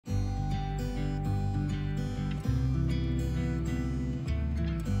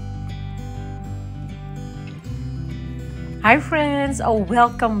Hi friends,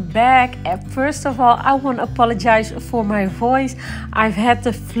 welcome back. First of all, I want to apologize for my voice. I've had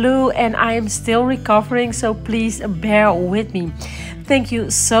the flu and I am still recovering, so please bear with me. Thank you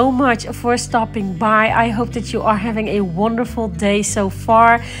so much for stopping by. I hope that you are having a wonderful day so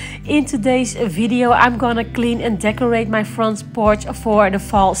far. In today's video, I'm gonna clean and decorate my front porch for the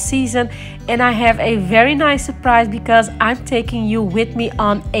fall season, and I have a very nice surprise because I'm taking you with me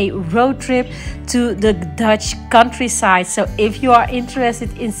on a road trip to the Dutch countryside. So if you are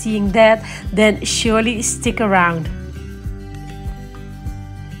interested in seeing that, then surely stick around.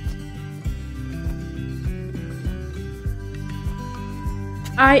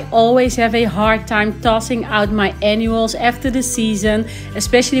 I always have a hard time tossing out my annuals after the season,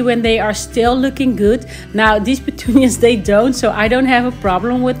 especially when they are still looking good. Now these petunias, they don't, so I don't have a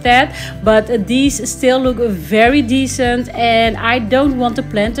problem with that, but these still look very decent and I don't want the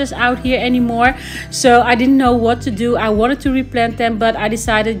planters out here anymore, so I didn't know what to do. I wanted to replant them, but I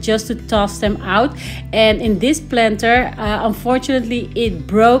decided just to toss them out. And in this planter, unfortunately it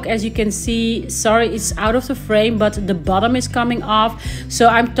broke, as you can see. Sorry, it's out of the frame, but the bottom is coming off,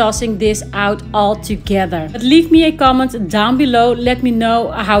 so I'm tossing this out altogether. But leave me a comment down below. Let me know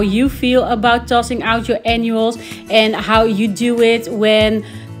how you feel about tossing out your annuals and how you do it when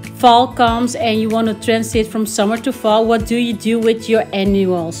fall comes and you want to transit from summer to fall. What do you do with your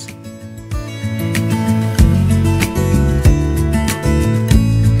annuals?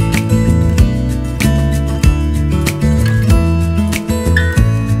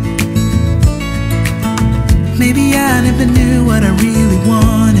 Maybe I never knew what I really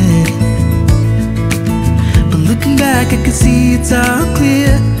wanted, but looking back I can see it's all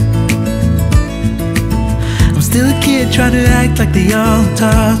clear. I'm still a kid trying to act like they all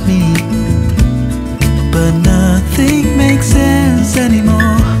taught me, but nothing makes sense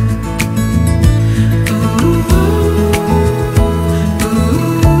anymore.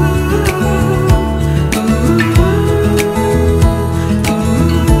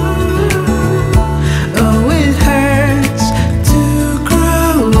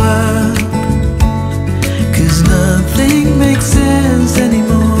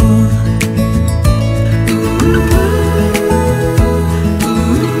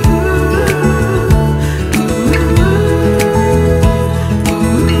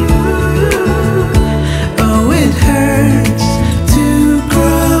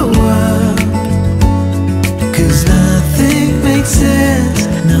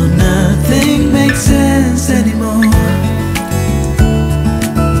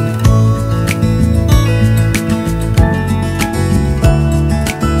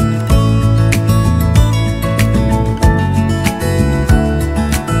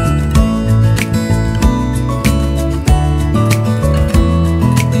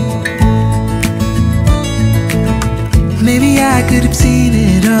 Maybe I could have seen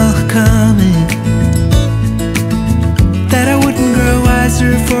it all coming, that I wouldn't grow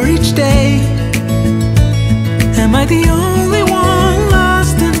wiser for each day. Am I the only one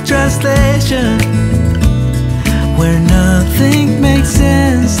lost in translation, where nothing makes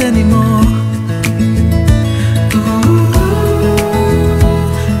sense anymore?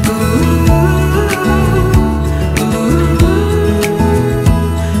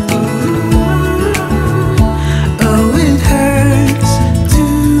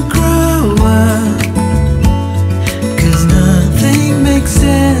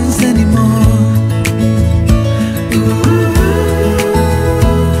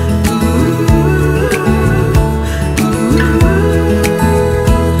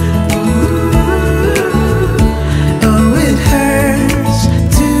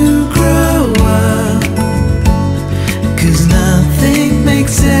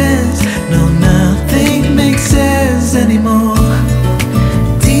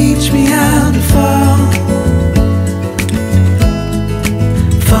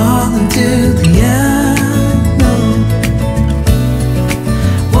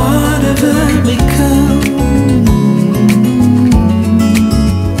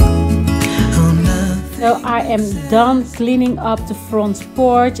 I am done cleaning up the front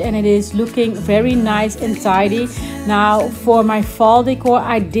porch and it is looking very nice and tidy. Now for my fall decor,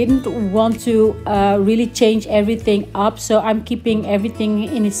 I didn't want to really change everything up, so I'm keeping everything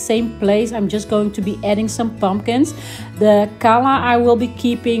in its same place. I'm just going to be adding some pumpkins. The calla I will be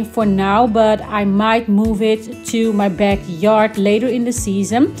keeping for now, but I might move it to my backyard later in the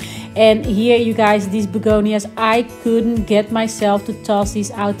season. And here, you guys, these begonias, I couldn't get myself to toss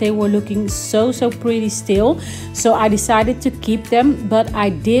these out. They were looking so pretty still, so I decided to keep them. But I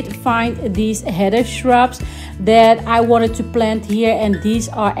did find these heather shrubs that I wanted to plant here, and these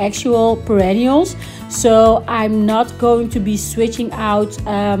are actual perennials. so I'm not going to be switching out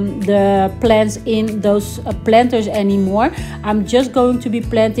the plants in those planters anymore. I'm just going to be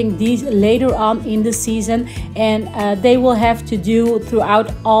planting these later on in the season, and they will have to do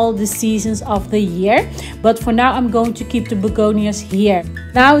throughout all the seasons of the year. But for now I'm going to keep the begonias here.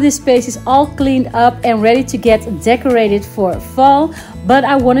 Now this space is all cleaned up and ready to get decorated for fall. But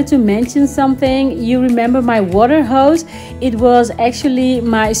I wanted to mention something. You remember my water hose? It was actually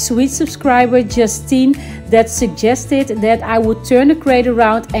my sweet subscriber Justine that suggested that I would turn the crate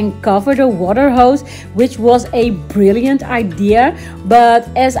around and cover the water hose, which was a brilliant idea. But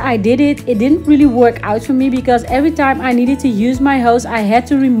as I did it, it didn't really work out for me, because every time I needed to use my hose I had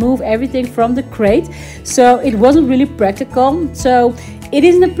to remove everything from the crate, so it wasn't really practical. So it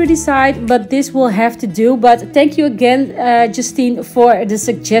isn't a pretty sight, but this will have to do. But thank you again, Justine, for the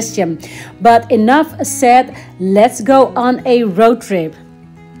suggestion. But enough said, let's go on a road trip.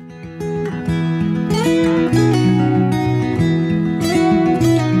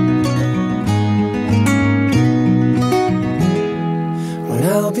 When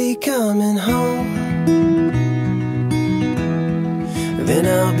I'll be coming home, then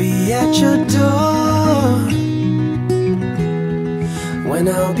I'll be at your door. When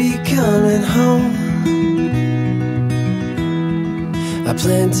I'll be coming home, I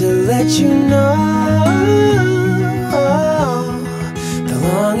plan to let you know the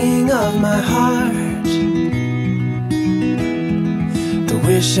longing of my heart, the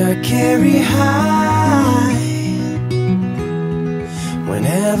wish I carry high.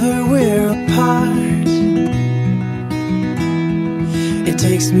 Whenever we're apart, it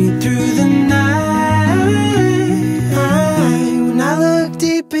takes me through the night. When I look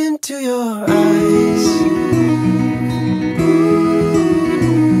deep into your eyes,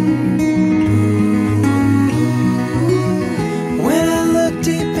 when I look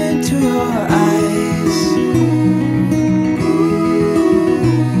deep into your eyes,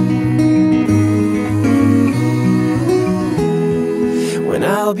 when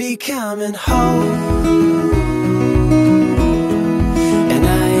I'll be coming home, and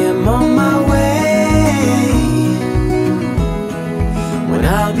I am on my way.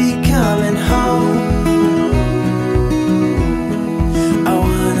 I'll be coming home, I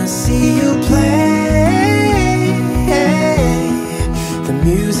wanna see you play the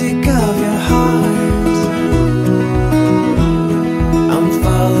music of your heart. I'm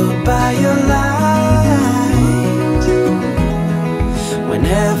followed by your light.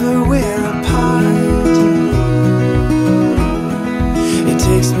 Whenever we're apart, it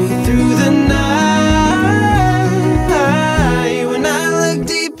takes me through the night.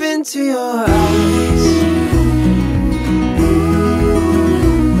 Into your eyes,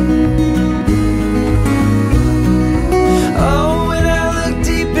 oh, when I look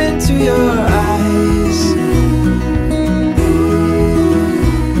deep into your eyes.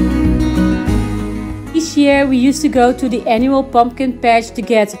 Each year we used to go to the annual pumpkin patch to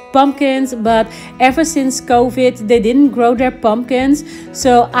get pumpkins, but ever since COVID they didn't grow their pumpkins,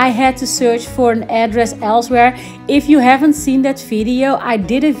 so I had to search for an address elsewhere. If you haven't seen that video, I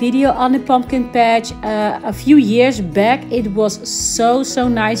did a video on the pumpkin patch a few years back. It was so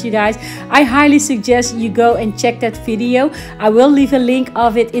nice, you guys. I highly suggest you go and check that video. I will leave a link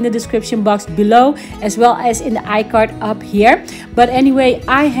of it in the description box below, as well as in the iCard up here. But anyway,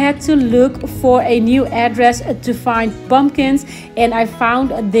 I had to look for a new address to find pumpkins, and I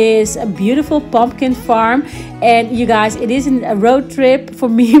found this beautiful pumpkin farm. And you guys, it isn't a road trip for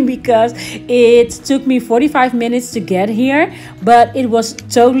me because it took me 45 minutes to get here, but it was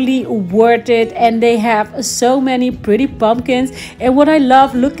totally worth it. And they have so many pretty pumpkins. And what I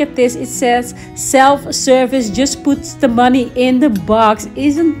love, look at this, it says self-service, just puts the money in the box.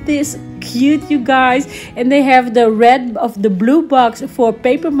 Isn't this cute, you guys? And they have the red of the blue box for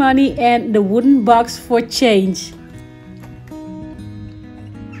paper money and the wooden box for change.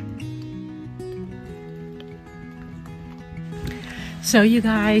 So you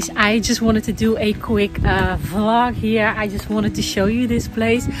guys, I just wanted to do a quick vlog here. I just wanted to show you this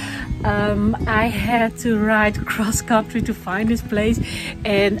place. I had to ride cross country to find this place,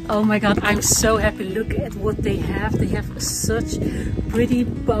 and oh my god, I'm so happy. Look at what they have. They have such pretty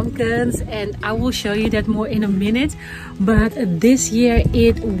pumpkins, and I will show you that more in a minute. But this year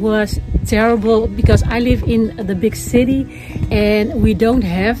it was terrible because I live in the big city and we don't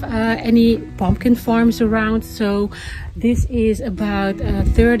have any pumpkin farms around. So this is about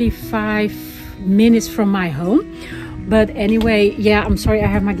 35 minutes from my home. But anyway, yeah, I'm sorry I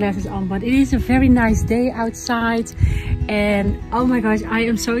have my glasses on, but it is a very nice day outside. And oh my gosh, I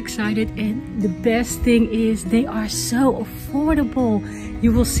am so excited. And the best thing is they are so affordable.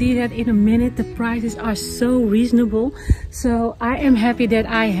 You will see that in a minute. The prices are so reasonable. So I am happy that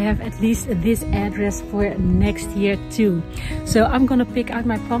I have at least this address for next year too. So I'm gonna pick out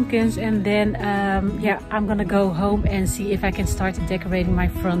my pumpkins, and then yeah, I'm gonna go home and see if I can start decorating my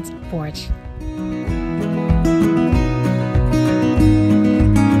front porch.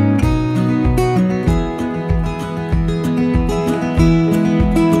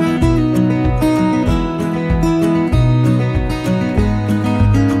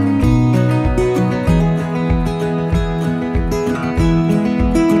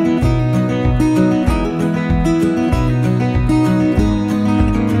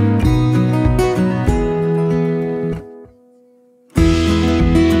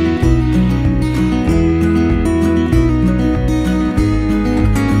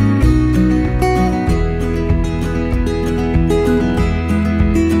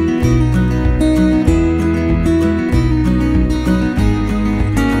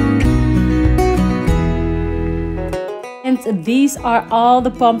 These are all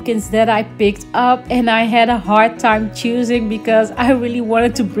the pumpkins that I picked up, and I had a hard time choosing because I really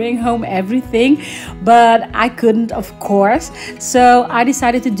wanted to bring home everything, but I couldn't, of course. So I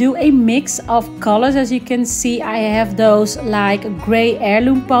decided to do a mix of colors. As you can see, I have those like gray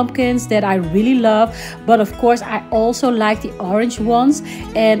heirloom pumpkins that I really love, but of course I also like the orange ones,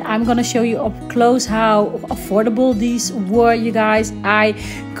 and I'm gonna show you up close how affordable these were, you guys. I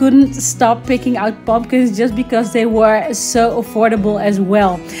couldn't stop picking out pumpkins just because they were so affordable as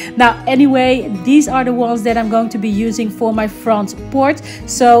well. Now anyway, these are the ones that I'm going to be using for my front porch,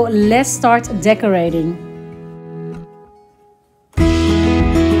 so let's start decorating.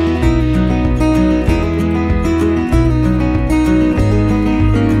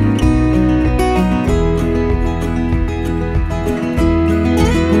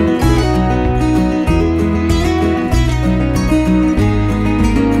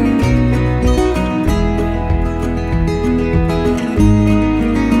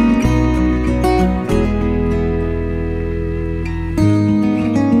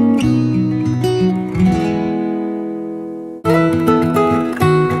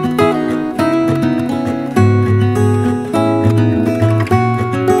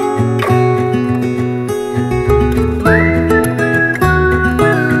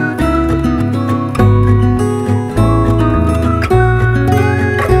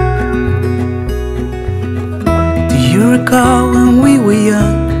 When we were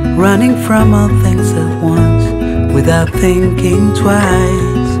young, running from all things at once, without thinking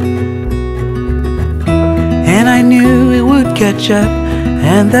twice. And I knew it would catch up,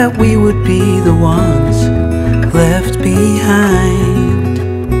 and that we would be the ones left behind.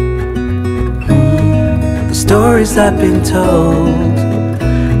 The stories I've been told,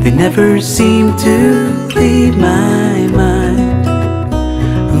 they never seem to leave my mind.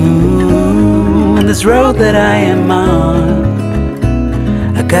 On this road that I am on,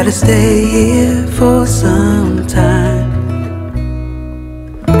 I gotta stay here for some time.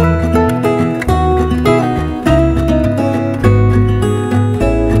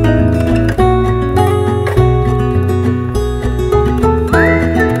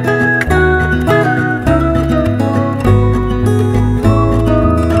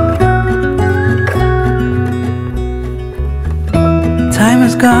 Time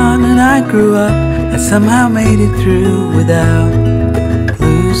is gone and I grew up. I somehow made it through without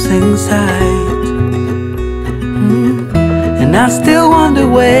losing sight. And I still wonder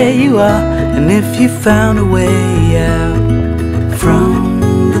where you are, and if you found a way out from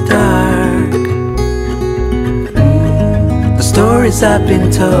the dark. The stories I've been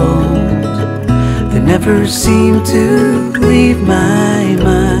told, they never seem to leave my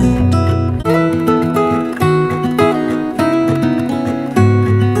mind.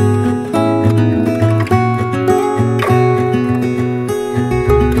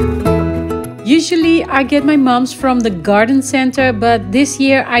 Usually I get my mums from the garden center, but this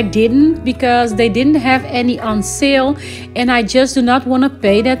year I didn't because they didn't have any on sale, and I just do not want to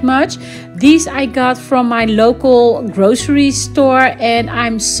pay that much. These I got from my local grocery store, and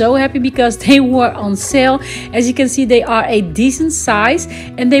I'm so happy because they were on sale. As you can see, they are a decent size,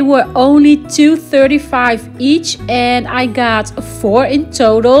 and they were only $2.35 each, and I got 4 in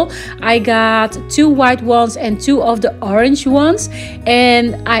total. I got 2 white ones and 2 of the orange ones,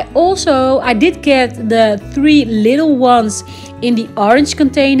 and I did get the 3 little ones in the orange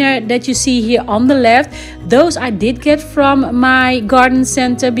container that you see here on the left. Those I did get from my garden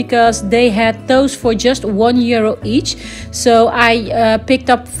center because they had those for just €1 each. So I picked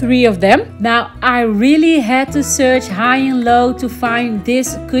up 3 of them. Now I really had to search high and low to find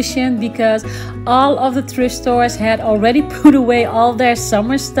this cushion because all of the thrift stores had already put away all their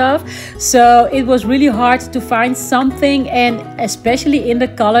summer stuff. So it was really hard to find something, and especially in the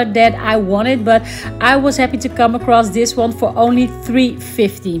color that I wanted, but I was happy to come across this one for only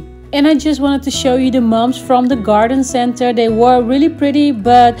 $3.50. And I just wanted to show you the mums from the garden center. They were really pretty,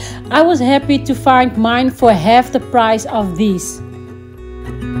 but I was happy to find mine for half the price of these.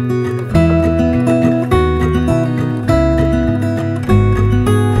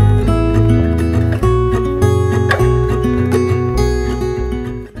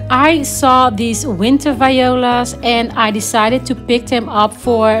 I saw these winter violas and I decided to pick them up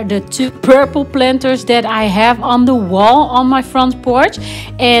for the 2 purple planters that I have on the wall on my front porch.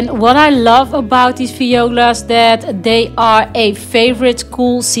 And what I love about these violas, that they are a favorite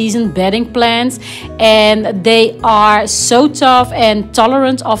cool season bedding plants, and they are so tough and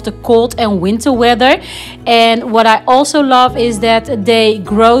tolerant of the cold and winter weather. And what I also love is that they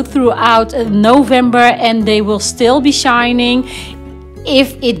grow throughout November and they will still be shining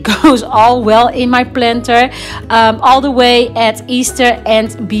if it goes all well in my planter, all the way at Easter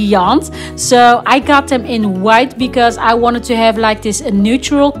and beyond. So I got them in white because I wanted to have like this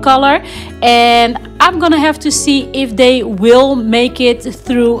neutral color, and I'm gonna have to see if they will make it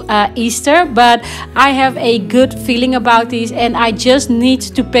through Easter, but I have a good feeling about these, and I just need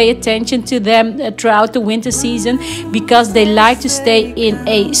to pay attention to them throughout the winter season because they like to stay in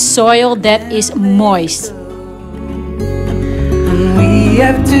a soil that is moist. We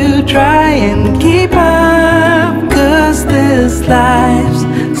have to try and keep up, 'cause this life's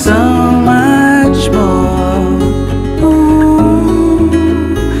so much more. Ooh,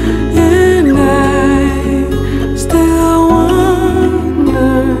 and I still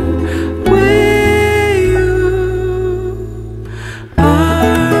wonder where you are.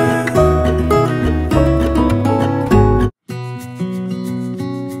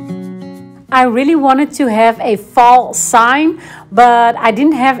 I really wanted to have a fall sign, but I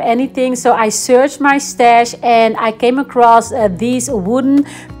didn't have anything, so I searched my stash and I came across these wooden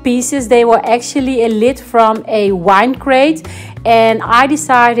pieces. They were actually a lid from a wine crate, and I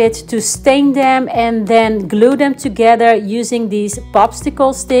decided to stain them and then glue them together using these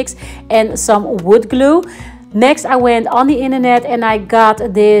popsicle sticks and some wood glue. Next, I went on the internet and I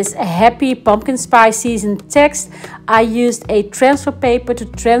got this happy pumpkin spice season text. I used a transfer paper to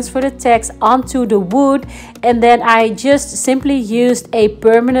transfer the text onto the wood, and then I just simply used a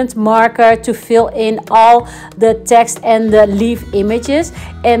permanent marker to fill in all the text and the leaf images,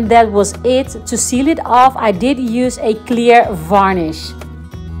 and that was it. To seal it off, I did use a clear varnish.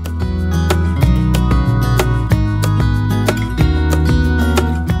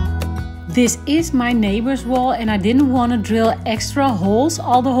 This is my neighbor's wall, and I didn't want to drill extra holes.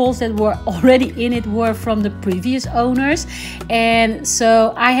 All the holes that were already in it were from the previous owners, and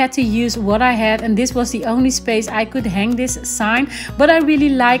so I had to use what I had, and this was the only space I could hang this sign, but I really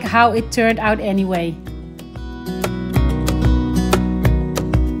like how it turned out anyway.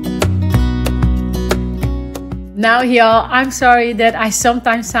 Now y'all, I'm sorry that I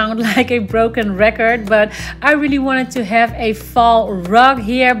sometimes sound like a broken record, but I really wanted to have a fall rug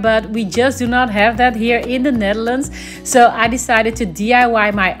here, but we just do not have that here in the Netherlands. So I decided to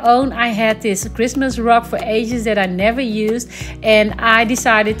DIY my own. I had this Christmas rug for ages that I never used, and I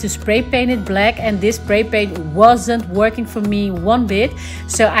decided to spray paint it black, and this spray paint wasn't working for me one bit.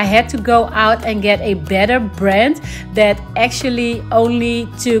 So I had to go out and get a better brand that actually only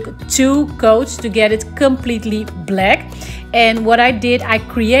took 2 coats to get it completely black. And what I did, I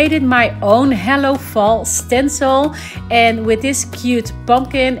created my own Hello Fall stencil, and with this cute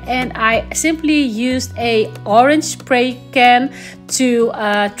pumpkin, and I simply used a orange spray can to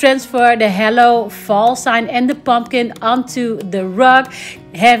transfer the Hello Fall sign and the pumpkin onto the rug,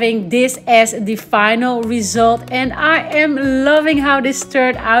 having this as the final result. And I am loving how this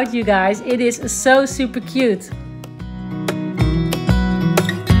turned out, you guys. It is so super cute.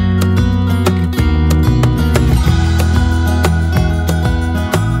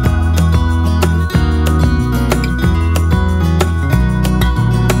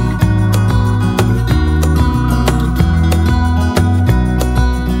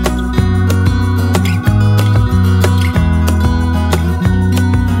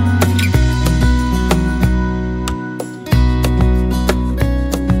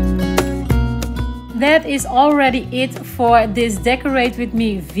 That is already it for this decorate with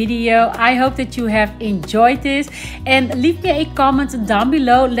me video. I hope that you have enjoyed this, and leave me a comment down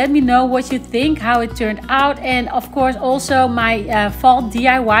below. Let me know what you think, how it turned out, and of course also my fall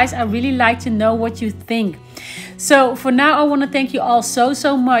DIYs. I really like to know what you think. So for now, I want to thank you all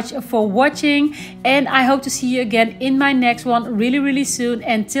so much for watching, and I hope to see you again in my next one really soon.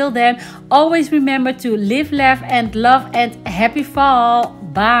 Until then, always remember to live, laugh and love, and happy fall.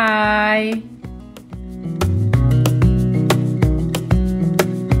 Bye.